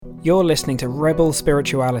You're listening to Rebel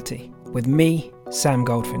Spirituality with me, Sam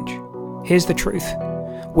Goldfinch. Here's the truth.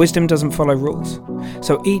 Wisdom doesn't follow rules.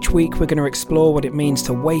 So each week we're going to explore what it means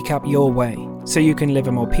to wake up your way so you can live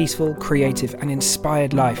a more peaceful, creative and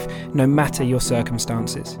inspired life no matter your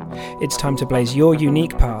circumstances. It's time to blaze your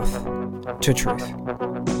unique path to truth.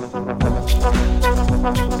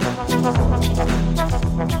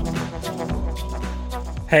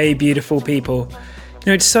 Hey, beautiful people.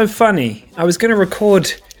 You know, it's so funny. I was going to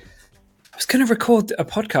record a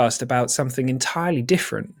podcast about something entirely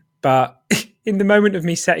different, but in the moment of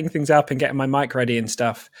me setting things up and getting my mic ready and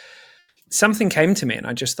stuff, something came to me and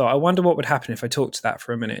I just thought, I wonder what would happen if I talked to that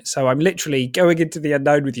for a minute. So I'm literally going into the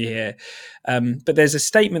unknown with you here. But there's a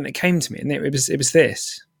statement that came to me and it was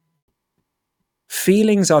this.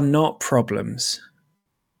 Feelings are not problems.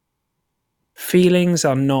 Feelings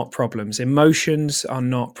are not problems. Emotions are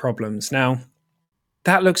not problems. Now,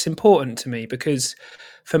 that looks important to me because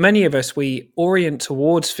for many of us, we orient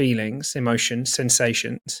towards feelings, emotions,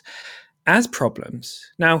 sensations as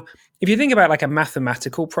problems. Now, if you think about like a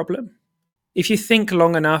mathematical problem, if you think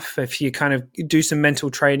long enough, if you kind of do some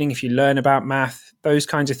mental training, if you learn about math, those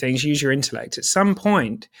kinds of things, use your intellect, at some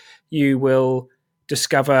point you will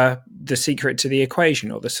discover the secret to the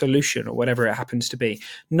equation or the solution or whatever it happens to be.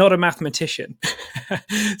 Not a mathematician.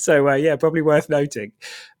 So yeah, probably worth noting.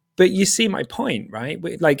 But you see my point, right?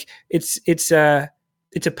 Like it's a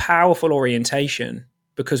powerful orientation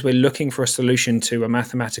because we're looking for a solution to a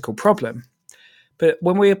mathematical problem. But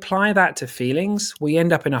when we apply that to feelings, we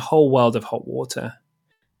end up in a whole world of hot water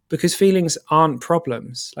because feelings aren't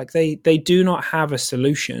problems. Like they do not have a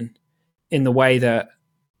solution in the way that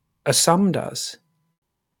a sum does.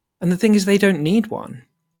 And the thing is, they don't need one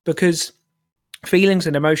because feelings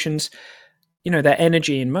and emotions, you know, they're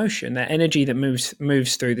energy in motion, they're energy that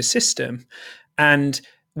moves through the system. And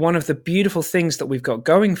one of the beautiful things that we've got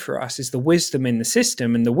going for us is the wisdom in the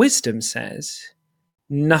system. And the wisdom says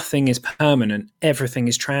nothing is permanent. Everything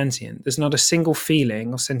is transient. There's not a single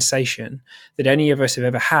feeling or sensation that any of us have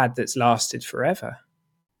ever had that's lasted forever.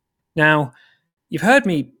 Now, you've heard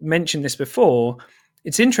me mention this before.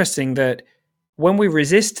 It's interesting that when we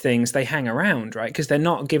resist things, they hang around, right? Because they're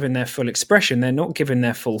not given their full expression. They're not given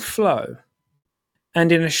their full flow.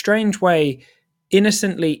 And in a strange way,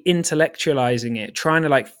 innocently intellectualizing it, trying to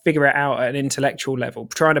like figure it out at an intellectual level,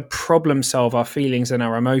 trying to problem solve our feelings and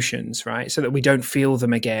our emotions, right? So that we don't feel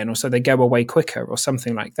them again, or so they go away quicker or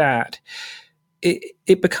something like that.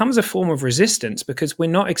 It becomes a form of resistance because we're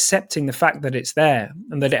not accepting the fact that it's there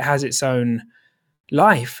and that it has its own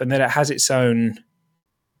life and that it has its own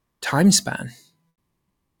time span.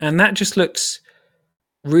 And that just looks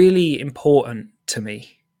really important to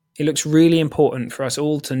me. It looks really important for us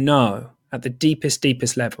all to know at the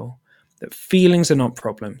deepest level that feelings are not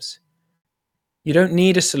problems. You don't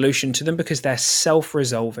need a solution to them because they're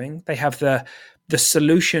self-resolving. They have the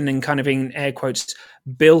solution and kind of in air quotes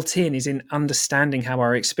built in is in understanding how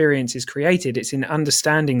our experience is created. It's in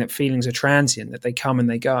understanding that feelings are transient, that they come and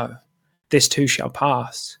they go. This too shall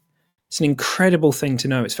pass. It's an incredible thing to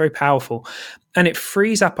know. It's very powerful. And it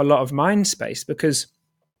frees up a lot of mind space because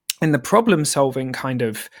in the problem-solving kind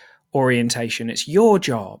of orientation, it's your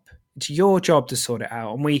job. It's your job to sort it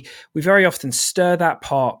out. And we very often stir that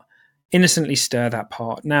pot, innocently stir that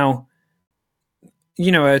pot. Now,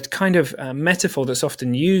 you know, a kind of metaphor that's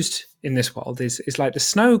often used in this world is like the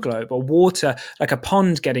snow globe or water, like a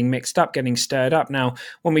pond getting mixed up, getting stirred up. Now,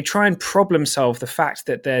 when we try and problem solve the fact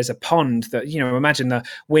that there's a pond that, you know, imagine the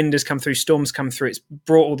wind has come through, storms come through, it's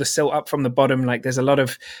brought all the silt up from the bottom, like there's a lot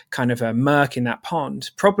of kind of a murk in that pond.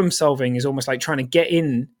 Problem solving is almost like trying to get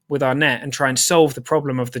in with our net and try and solve the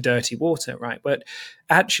problem of the dirty water, right? But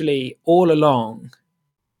actually, all along,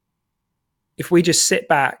 if we just sit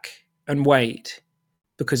back and wait,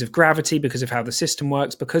 because of gravity, because of how the system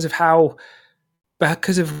works, because of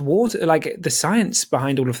water, like the science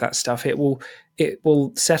behind all of that stuff, it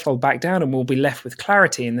will settle back down and we'll be left with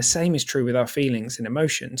clarity. And the same is true with our feelings and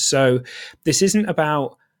emotions. So this isn't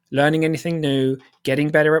about learning anything new, getting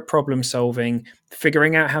better at problem solving,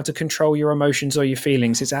 figuring out how to control your emotions or your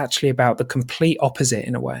feelings. It's actually about the complete opposite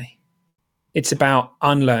in a way. It's about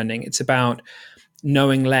unlearning. It's about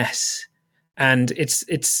knowing less. And it's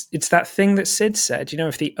that thing that Sid said, you know,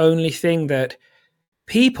 if the only thing that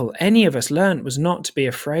people, any of us learned was not to be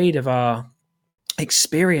afraid of our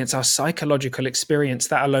experience, our psychological experience,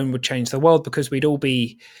 that alone would change the world because we'd all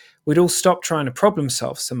stop trying to problem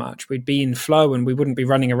solve so much. We'd be in flow and we wouldn't be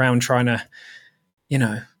running around trying to, you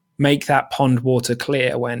know, make that pond water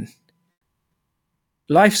clear when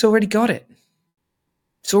life's already got it.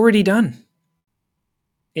 It's already done.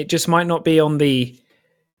 It just might not be on the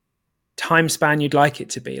time span you'd like it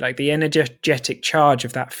to be, like the energetic charge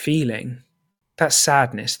of that feeling, that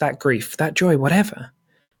sadness, that grief, that joy, whatever.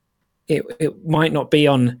 It might not be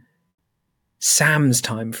on Sam's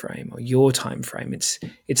time frame or your time frame.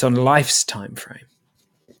 It's on life's time frame.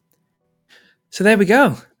 So there we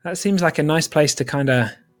go. That seems like a nice place to kind of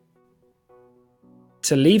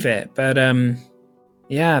to leave it. But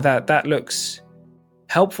yeah, that looks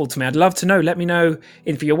helpful to me. I'd love to know. Let me know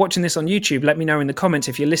if you're watching this on YouTube. Let me know in the comments.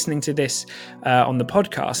 If you're listening to this on the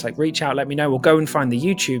podcast, like reach out, let me know, or go and find the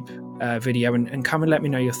YouTube video and come and let me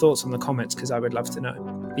know your thoughts on the comments, because I would love to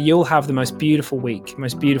know. You'll have the most beautiful week,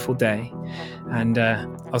 most beautiful day, and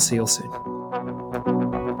I'll see you all soon.